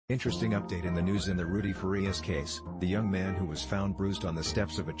Interesting update in the news in the Rudy Farias case. The young man who was found bruised on the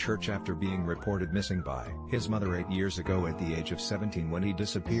steps of a church after being reported missing by his mother 8 years ago at the age of 17 when he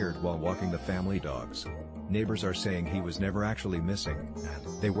disappeared while walking the family dogs. Neighbors are saying he was never actually missing,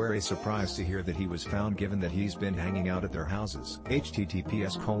 and they were surprised to hear that he was found given that he's been hanging out at their houses.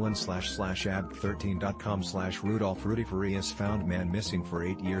 https://ab13.com/Rudolph Rudy Farias found man missing for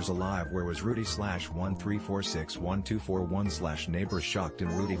 8 years alive. Where was Rudy? /134612441/ neighbors shocked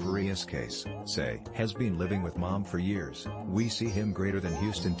in Rudy Farias case, say, has been living with mom for years. We see him greater than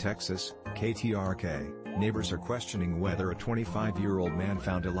Houston, Texas, KTRK. Neighbors are questioning whether a 25-year-old man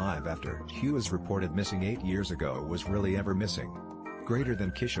found alive after he was reported missing 8 years ago was really ever missing. Greater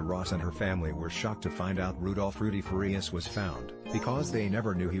than Kisha Ross and her family were shocked to find out Rudolph Rudy Farias was found, because they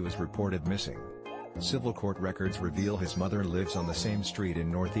never knew he was reported missing. Civil court records reveal his mother lives on the same street in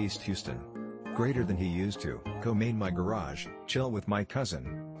Northeast Houston. Greater than he used to go main my garage, chill with my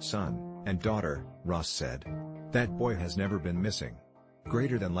cousin, son, and daughter, Ross said. That boy has never been missing.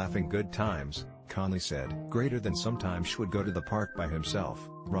 Greater than laughing good times, Conley said. Greater than sometimes would go to the park by himself,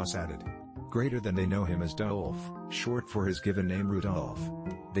 Ross added. Greater than they know him as Dolph, short for his given name Rudolph.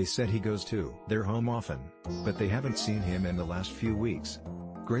 They said he goes to their home often, but they haven't seen him in the last few weeks.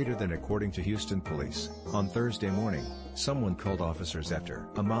 Greater than according to Houston police, on Thursday morning, someone called officers after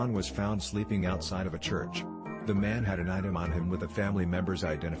a man was found sleeping outside of a church. The man had an item on him with a family member's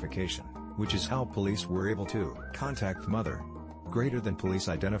identification, which is how police were able to contact mother. Greater than police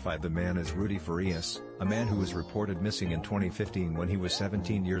identified the man as Rudy Farias, a man who was reported missing in 2015 when he was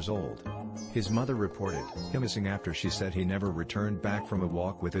 17 years old. His mother reported him missing after she said he never returned back from a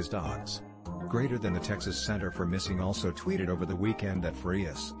walk with his dogs. Greater than the Texas Center for Missing also tweeted over the weekend that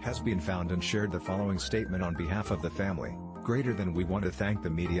Farias has been found and shared the following statement on behalf of the family. Greater than we want to thank the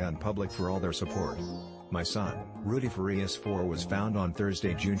media and public for all their support. My son, Rudy Farias IV was found on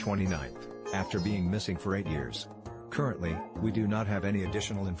Thursday, June 29th, after being missing for 8 years. Currently, we do not have any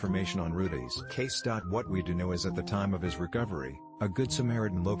additional information on Rudy's case. What we do know is at the time of his recovery, a Good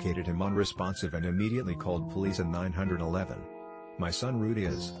Samaritan located him unresponsive and immediately called police at 911. My son Rudy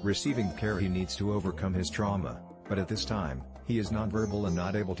is receiving care. He needs to overcome his trauma, but at this time, he is nonverbal and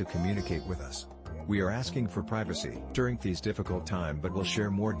not able to communicate with us. We are asking for privacy during these difficult times, but will share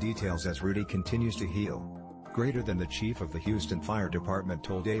more details as Rudy continues to heal. Greater than the chief of the Houston Fire Department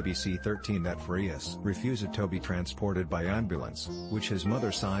told ABC 13 that Farias refused to be transported by ambulance, which his mother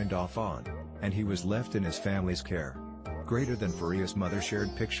signed off on, and he was left in his family's care. Greater than Farias' mother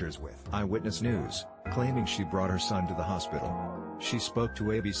shared pictures with Eyewitness News, claiming she brought her son to the hospital. She spoke to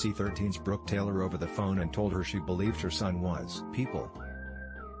ABC 13's Brooke Taylor over the phone and told her she believed her son was people.